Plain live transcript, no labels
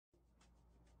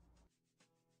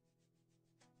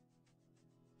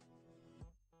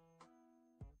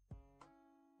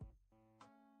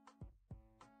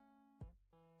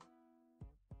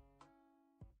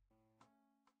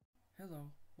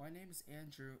Hello, my name is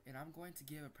Andrew, and I'm going to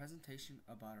give a presentation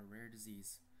about a rare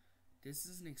disease. This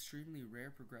is an extremely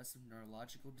rare progressive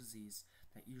neurological disease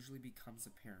that usually becomes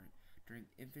apparent during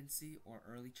infancy or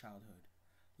early childhood.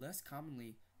 Less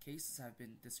commonly, cases have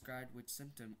been described which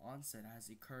symptom onset has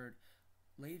occurred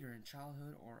later in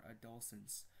childhood or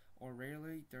adolescence, or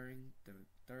rarely during the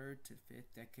third to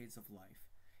fifth decades of life.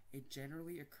 It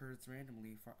generally occurs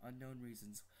randomly for unknown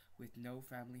reasons with no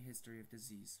family history of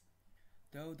disease.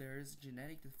 Though there is a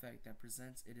genetic defect that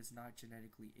presents, it is not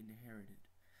genetically inherited.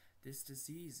 This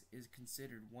disease is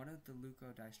considered one of the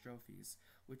leukodystrophies,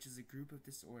 which is a group of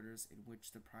disorders in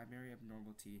which the primary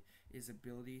abnormality is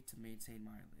ability to maintain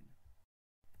myelin.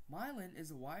 Myelin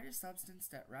is a wider substance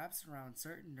that wraps around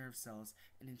certain nerve cells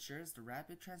and ensures the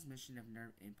rapid transmission of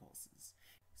nerve impulses.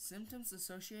 Symptoms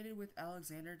associated with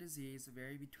Alexander disease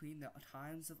vary between the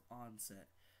times of onset.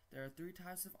 There are three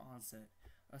types of onset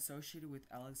associated with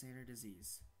Alexander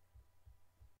disease.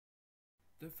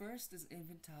 The first is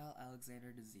infantile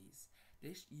Alexander disease.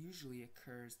 This usually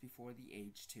occurs before the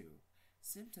age 2.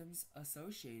 Symptoms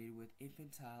associated with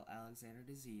infantile Alexander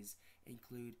disease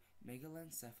include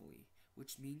megalencephaly,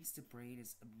 which means the brain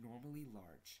is abnormally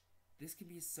large. This can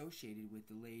be associated with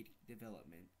delayed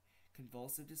development,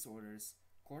 convulsive disorders,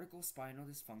 cortical spinal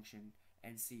dysfunction,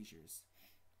 and seizures.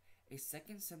 A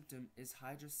second symptom is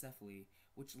hydrocephaly,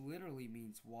 which literally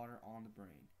means water on the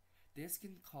brain. This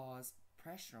can cause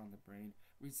pressure on the brain,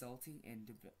 resulting in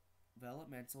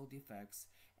developmental defects,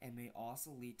 and may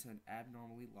also lead to an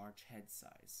abnormally large head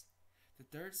size. The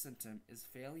third symptom is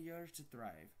failure to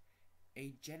thrive,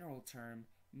 a general term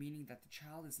meaning that the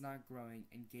child is not growing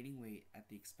and gaining weight at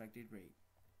the expected rate.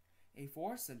 A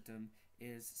fourth symptom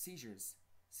is seizures.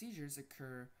 Seizures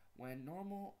occur when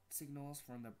normal signals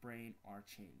from the brain are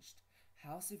changed.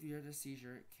 How severe the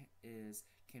seizure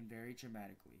can vary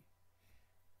dramatically.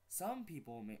 Some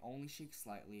people may only shake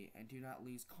slightly and do not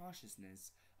lose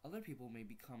consciousness. Other people may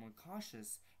become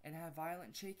unconscious and have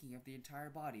violent shaking of the entire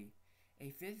body.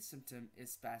 A fifth symptom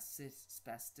is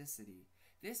spasticity.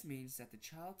 This means that the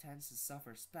child tends to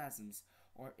suffer spasms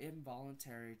or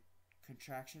involuntary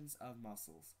contractions of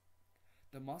muscles.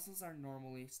 The muscles are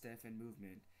normally stiff and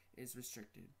movement is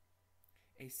restricted.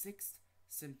 A sixth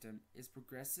symptom is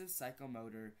progressive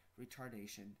psychomotor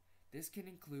retardation. This can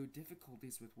include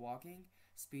difficulties with walking,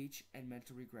 speech, and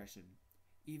mental regression.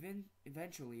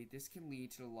 Eventually, this can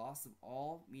lead to the loss of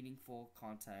all meaningful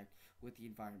contact with the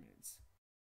environment.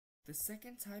 The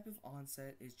second type of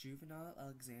onset is juvenile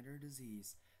Alexander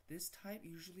disease. This type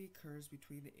usually occurs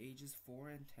between the ages 4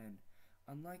 and 10.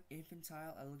 Unlike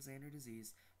infantile Alexander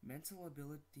disease, mental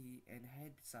ability and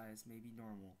head size may be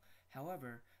normal.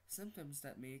 However, symptoms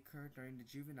that may occur during the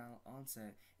juvenile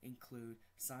onset include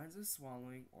signs of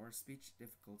swallowing or speech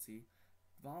difficulty,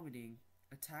 vomiting,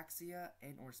 ataxia,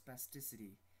 and or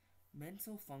spasticity.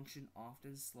 Mental function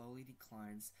often slowly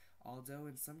declines, although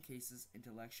in some cases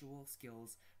intellectual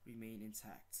skills remain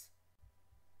intact.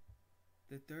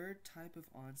 The third type of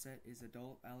onset is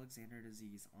adult Alexander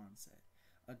disease onset.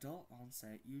 Adult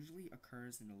onset usually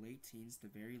occurs in the late teens to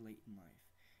very late in life.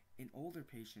 In older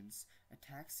patients,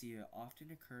 ataxia often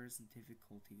occurs in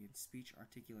difficulty in speech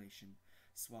articulation,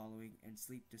 swallowing, and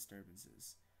sleep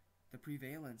disturbances. The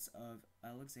prevalence of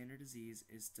Alexander disease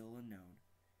is still unknown.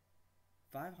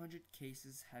 500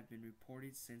 cases have been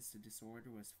reported since the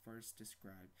disorder was first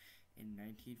described in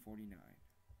 1949.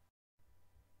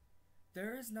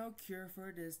 There is no cure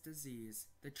for this disease.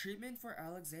 The treatment for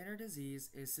Alexander disease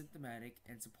is symptomatic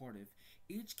and supportive.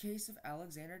 Each case of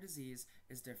Alexander disease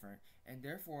is different, and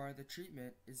therefore the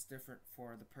treatment is different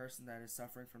for the person that is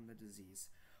suffering from the disease.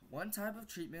 One type of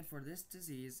treatment for this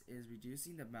disease is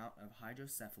reducing the amount of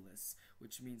hydrocephalus,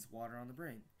 which means water on the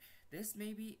brain. This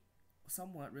may be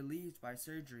somewhat relieved by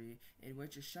surgery, in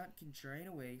which a shunt can drain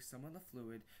away some of the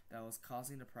fluid that was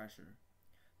causing the pressure.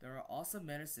 There are also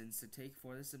medicines to take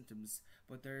for the symptoms,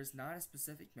 but there is not a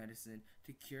specific medicine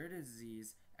to cure the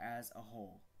disease as a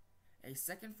whole. A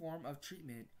second form of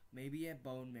treatment may be a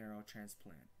bone marrow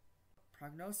transplant.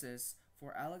 Prognosis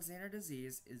for Alexander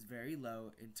disease is very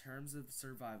low in terms of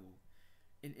survival.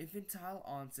 In infantile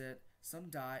onset,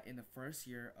 some die in the first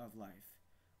year of life.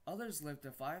 Others live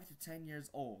to 5 to 10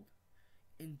 years old.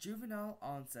 In juvenile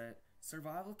onset,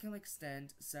 survival can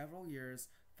extend several years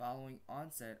following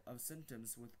onset of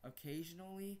symptoms, with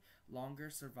occasionally longer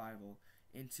survival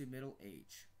into middle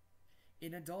age.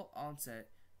 In adult onset,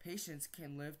 patients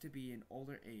can live to be an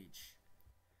older age.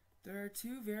 There are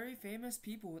two very famous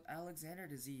people with Alexander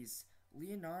disease,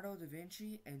 Leonardo da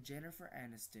Vinci and Jennifer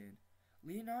Aniston.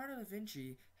 Leonardo da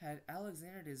Vinci had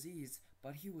Alexander disease,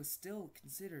 but he was still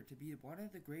considered to be one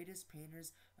of the greatest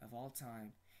painters of all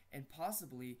time. and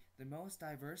possibly the most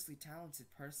diversely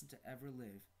talented person to ever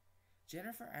live.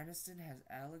 Jennifer Aniston has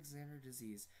Alexander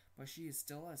disease, but she is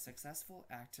still a successful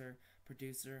actor,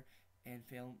 producer, and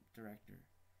film director.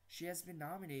 She has been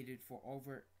nominated for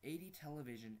over 80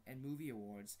 television and movie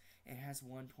awards and has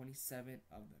won 27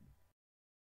 of them.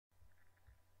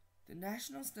 The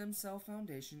National Stem Cell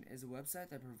Foundation is a website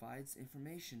that provides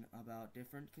information about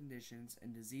different conditions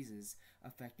and diseases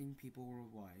affecting people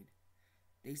worldwide.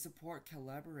 They support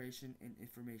collaboration and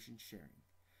information sharing.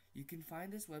 You can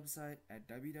find this website at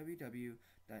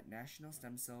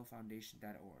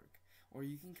www.nationalstemcellfoundation.org, or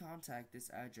you can contact this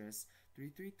address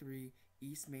 333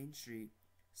 East Main Street,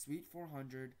 Suite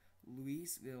 400,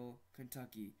 Louisville,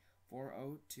 Kentucky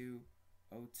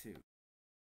 40202.